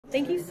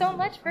Thank you so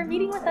much for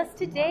meeting with us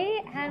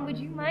today, and would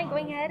you mind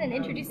going ahead and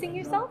introducing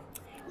yourself?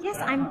 Yes,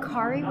 I'm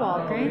Kari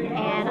Wahlgren,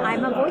 and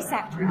I'm a voice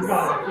actress.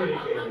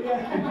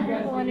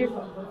 Wonderful.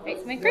 All right,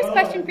 so my first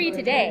question for you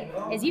today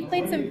is you've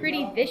played some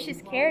pretty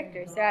vicious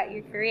characters throughout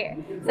your career,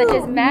 such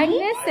as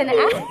Magnus and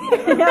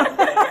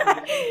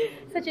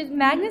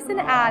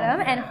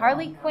Adam and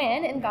Harley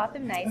Quinn in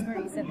Gotham Knights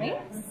more recently.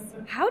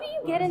 How do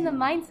you get in the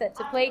mindset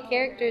to play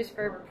characters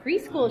for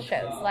preschool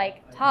shows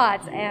like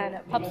Tots and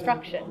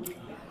Pupstruction?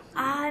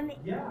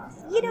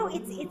 You know,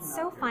 it's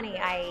so funny.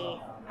 I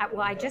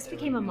just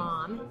became a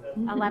mom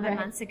 11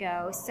 months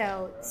ago,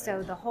 so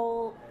the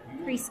whole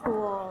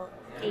preschool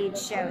age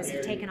shows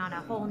have taken on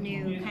a whole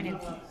new kind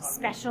of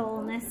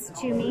specialness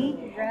to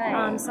me.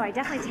 Right. So I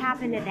definitely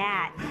tap into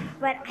that.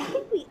 But I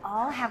think we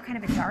all have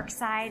kind of a dark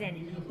side,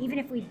 and even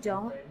if we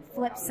don't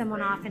flip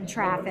someone off in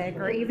traffic,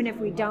 or even if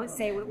we don't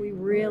say what we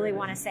really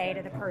want to say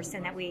to the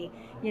person that we,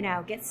 you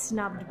know, get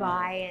snubbed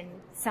by and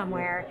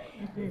somewhere,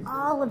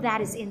 all of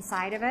that is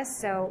inside of us.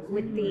 So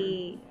with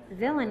the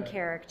villain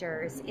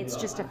characters, it's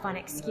just a fun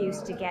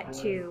excuse to get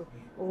to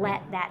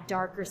let that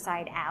darker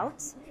side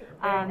out.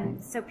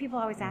 So people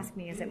always ask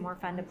me, is it more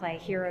fun to play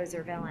heroes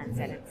or villains?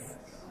 And it's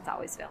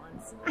always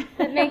villains.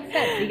 That makes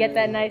sense. You get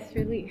that nice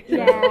relief.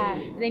 Yeah.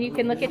 Then you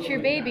can look at your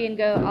baby and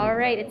go, all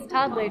right, it's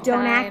toddler time.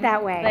 Don't act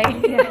that way.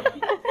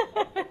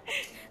 Like,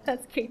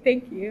 that's great.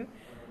 Thank you.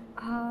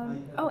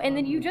 Oh, and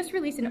then you just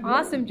released an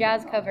awesome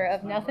jazz cover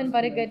of Nothing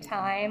But a Good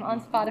Time on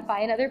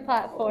Spotify and other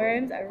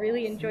platforms. I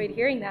really enjoyed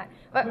hearing that.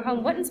 But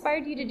what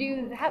inspired you to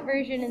do that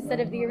version instead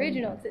of the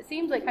original? Because it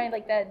seems like kind of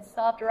like that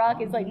soft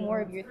rock is like more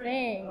of your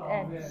thing.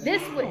 And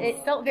this,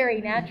 it felt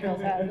very natural,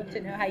 so I'd love to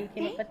know how you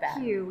came up with that.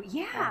 Thank you.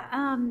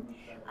 Yeah.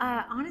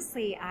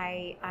 Honestly,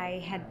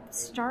 I had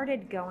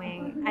started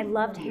going, I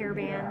loved hair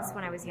bands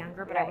when I was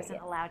younger, but I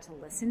wasn't allowed to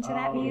listen to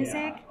that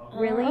music,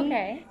 really.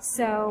 Okay.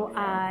 So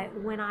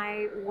when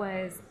I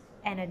was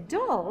an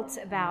adult,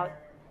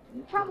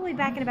 probably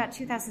back in about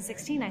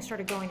 2016, I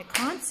started going to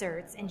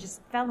concerts and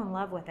just fell in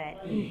love with it.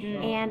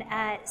 And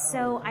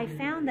so I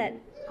found that,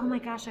 oh my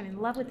gosh, I'm in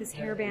love with this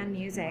hairband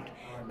music,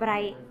 but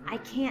I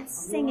can't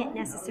sing it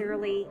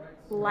necessarily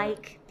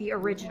like the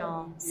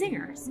original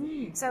singers.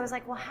 So I was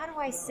like, well, how do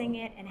I sing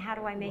it, and how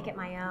do I make it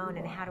my own,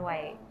 and how do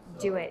I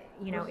do it,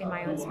 you know, in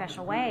my own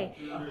special way?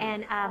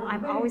 And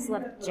I've always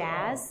loved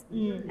jazz,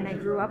 and I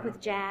grew up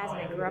with jazz, and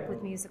I grew up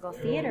with musical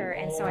theater,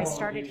 and so I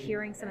started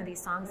hearing some of these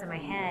songs in my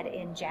head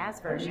in jazz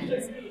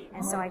versions,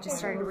 and so I just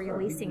started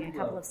releasing a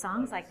couple of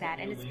songs like that,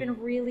 and it's been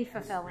really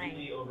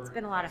fulfilling. It's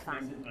been a lot of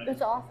fun.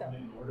 That's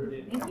awesome.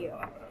 Thank you.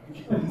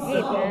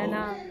 Great, then.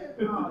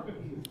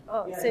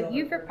 So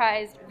you've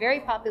reprised very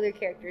popular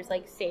characters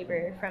like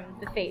Saber from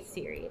the Fate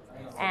series,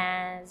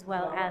 as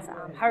well as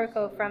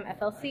Haruko from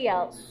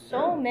FLCL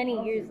so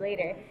many years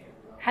later.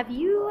 Have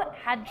you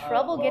had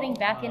trouble getting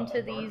back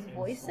into these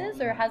voices,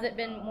 or has it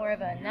been more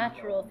of a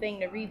natural thing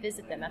to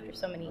revisit them after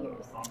so many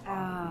years?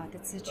 Oh,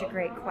 that's such a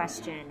great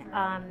question.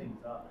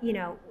 You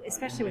know,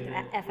 especially with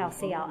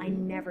FLCL, I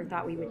never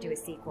thought we would do a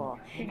sequel.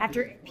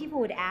 After people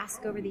would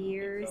ask over the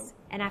years,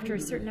 and after a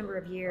certain number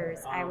of years,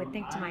 I would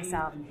think to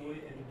myself,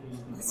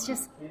 let's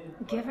just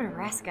give it a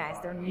rest, guys.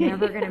 They're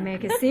never going to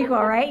make a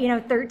sequel, right? You know,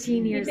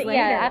 13 years later.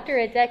 Yeah, after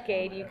a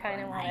decade, you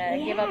kind of want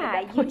to give up.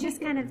 Yeah, you just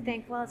kind of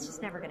think, well, it's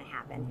just never going to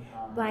happen.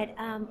 But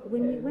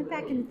when we went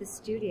back into the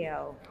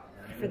studio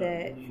for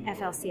the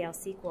FLCL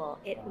sequel,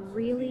 it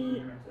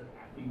really,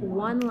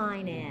 one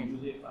line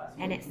in,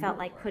 and it felt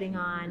like putting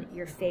on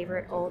your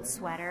favorite old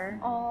sweater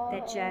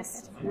that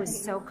just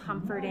was so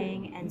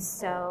comforting, and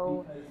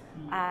so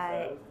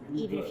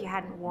even if you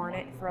hadn't worn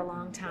it for a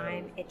long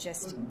time, it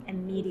just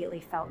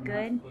immediately felt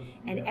good.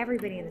 And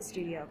everybody in the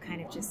studio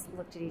kind of just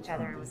looked at each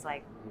other and was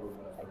like,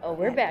 oh,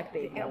 we're back,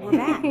 baby. We're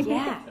back,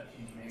 yeah.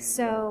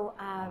 So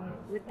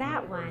with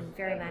that one,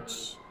 very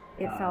much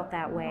it felt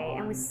that way.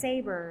 And with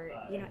Saber,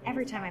 you know,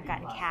 every time I've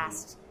gotten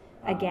cast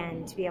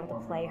again to be able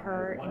to play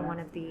her in one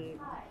of the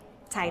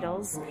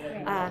titles,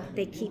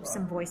 they keep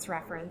some voice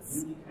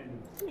reference.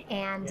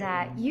 And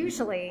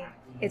usually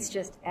it's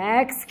just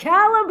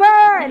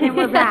Excalibur, and then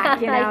we're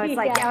back, you know. It's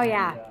like, oh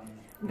yeah,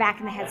 back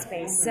in the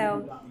headspace.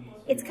 So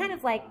it's kind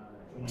of like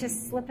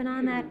just slipping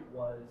on that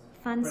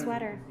fun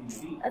sweater.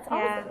 That's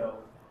awesome.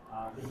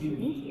 Thank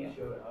you.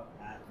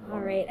 All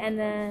right, and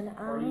then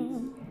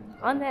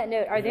on that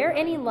note, are there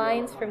any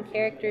lines from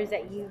characters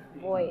that you've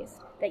voiced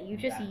that you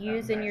just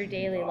use in your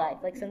daily life,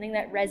 like something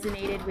that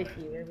resonated with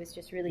you or was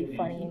just really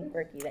funny and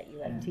quirky that you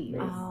like to use?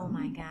 Oh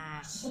my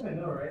gosh.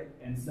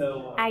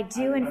 I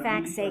do in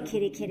fact say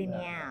kitty kitty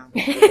meow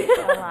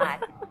a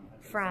lot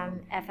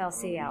from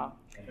FLCL.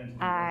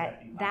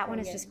 That one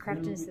has just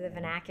crept into the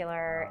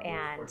vernacular,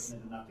 and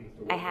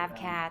I have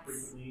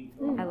cats.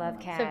 I love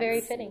cats. So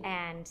very fitting.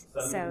 And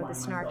so the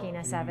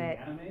snarkiness of it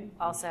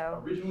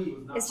also,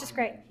 it's just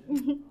great.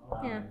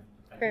 Yeah.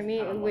 For me,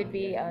 it would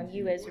be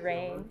you as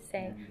Rain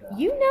saying,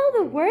 "You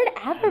know the word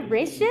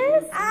avaricious?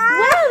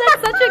 Wow,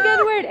 that's such a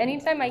good word."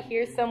 Anytime I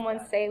hear someone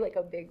say like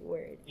a big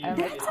word, I'm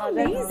that's like, oh,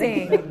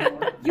 amazing.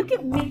 You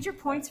get major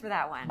points for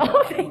that one.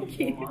 Oh, thank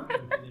you.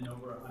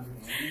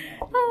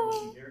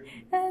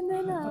 And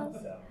then,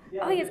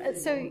 oh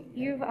yes, so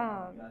you've,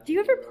 do you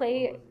ever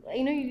play,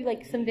 I know you do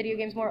like some video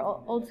games, more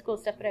old school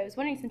stuff, but I was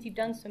wondering, since you've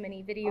done so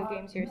many video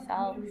games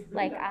yourself,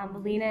 like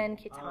Mileena and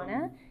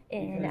Kitana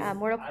in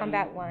Mortal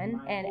Kombat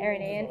 1 and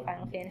Arena in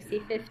Final Fantasy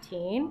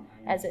 15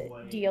 as a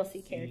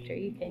DLC character,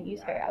 you can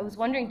use her. I was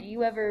wondering, do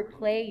you ever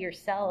play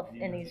yourself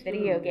in these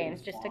video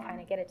games just to kind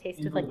of get a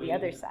taste of like the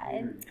other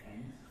side?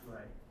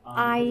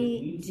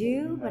 I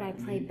do, but I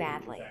play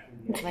badly.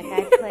 Like,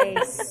 I play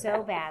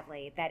so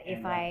badly that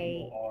if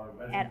I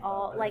at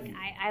all, like,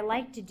 I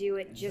like to do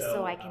it just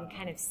so I can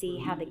kind of see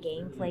how the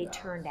gameplay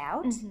turned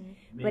out.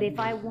 But if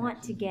I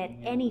want to get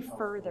any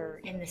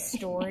further in the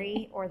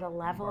story or the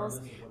levels,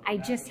 I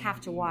just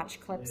have to watch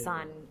clips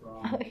on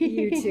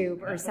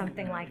YouTube or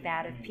something like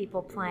that of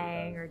people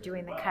playing or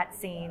doing the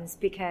cutscenes,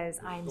 because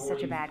I'm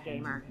such a bad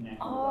gamer.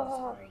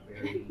 Oh,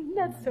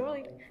 that's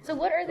totally. So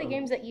what are the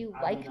games that you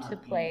like to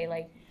play,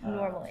 like,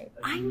 normally?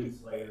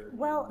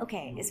 Well,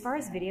 okay, as far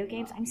as video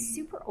games, I'm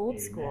super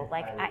old school.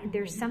 Like,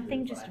 there's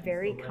something just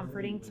very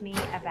comforting to me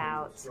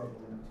about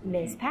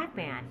Ms.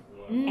 Pac-Man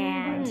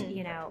and,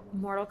 you know,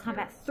 Mortal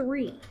Kombat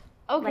 3.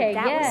 Okay,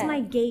 like, that was my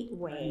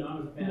gateway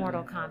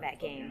Mortal Kombat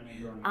game.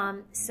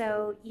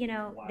 So, you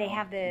know, they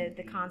have the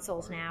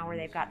consoles now where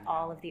they've got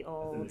all of the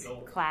old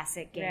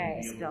classic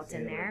games built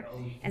in there.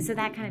 And so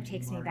that kind of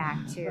takes me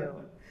back to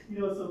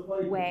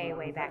way,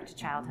 way back to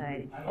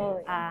childhood.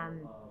 Oh,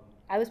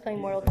 I was playing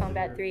Mortal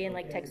Kombat 3 in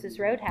like Texas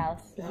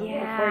Roadhouse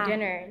before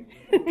dinner.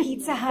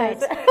 Pizza Hut.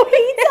 Pizza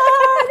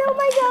Hut! Oh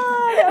my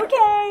god!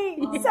 Okay.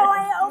 So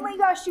oh my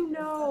gosh, you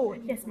know.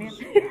 Yes, ma'am.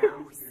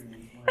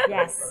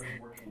 Yes.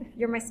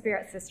 You're my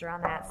spirit sister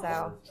on that,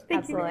 so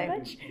Thank absolutely. you very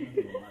much.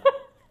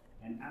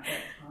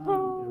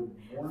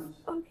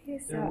 Okay,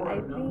 so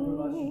I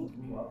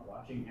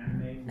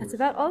think that's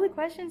about all the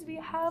questions we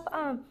have.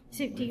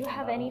 So do you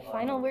have any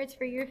final words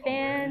for your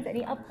fans?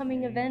 Any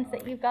upcoming events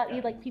that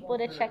you'd like people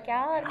to check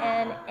out?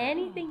 And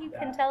anything you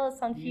can tell us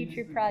on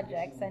future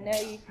projects? I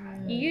know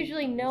you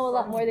usually know a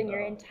lot more than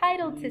you're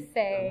entitled to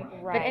say,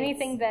 but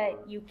anything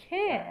that you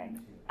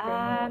can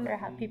or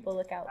have people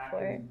look out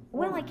for?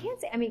 Well, I can't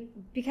say. I mean,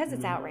 because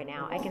it's out right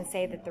now, I can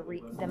say that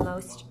the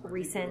most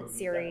recent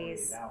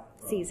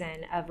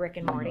season of Rick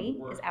and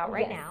Morty is out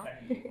right now,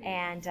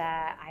 and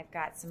I've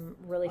got some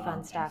really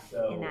fun stuff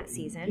in that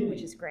season,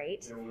 which is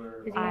great.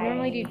 Because you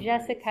normally do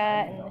Jessica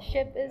and the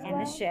ship as well.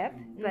 And the ship,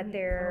 but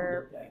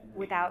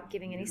without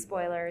giving any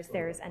spoilers,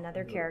 there's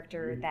another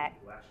character that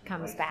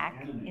comes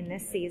back in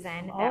this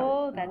season.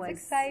 That's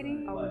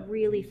exciting! A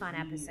really fun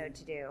episode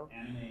to do.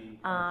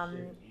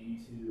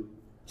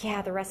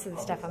 Yeah, the rest of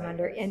the stuff I'm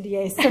under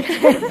NDA, so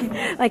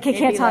like I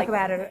can't talk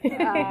about it.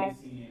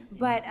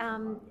 But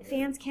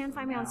fans can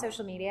find me on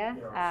social media.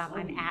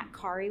 I'm at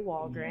Kari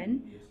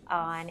Wahlgren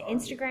on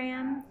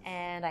Instagram,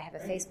 and I have a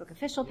Facebook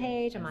official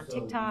page. I'm on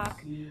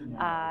TikTok.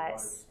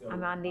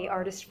 I'm on the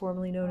artist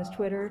formerly known as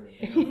Twitter.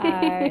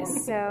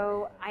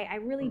 So I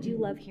really do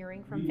love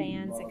hearing from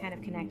fans and kind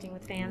of connecting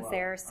with fans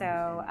there.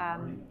 So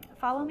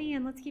follow me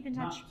and let's keep in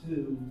touch.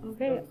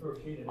 Okay,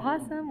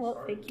 awesome.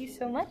 Well, thank you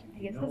so much. I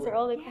guess those are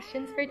all the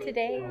questions for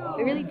today.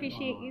 We really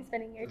appreciate you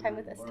spending your time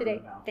with us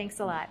today. Thanks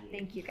a lot.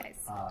 Thank you, guys.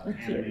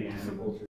 Thank you.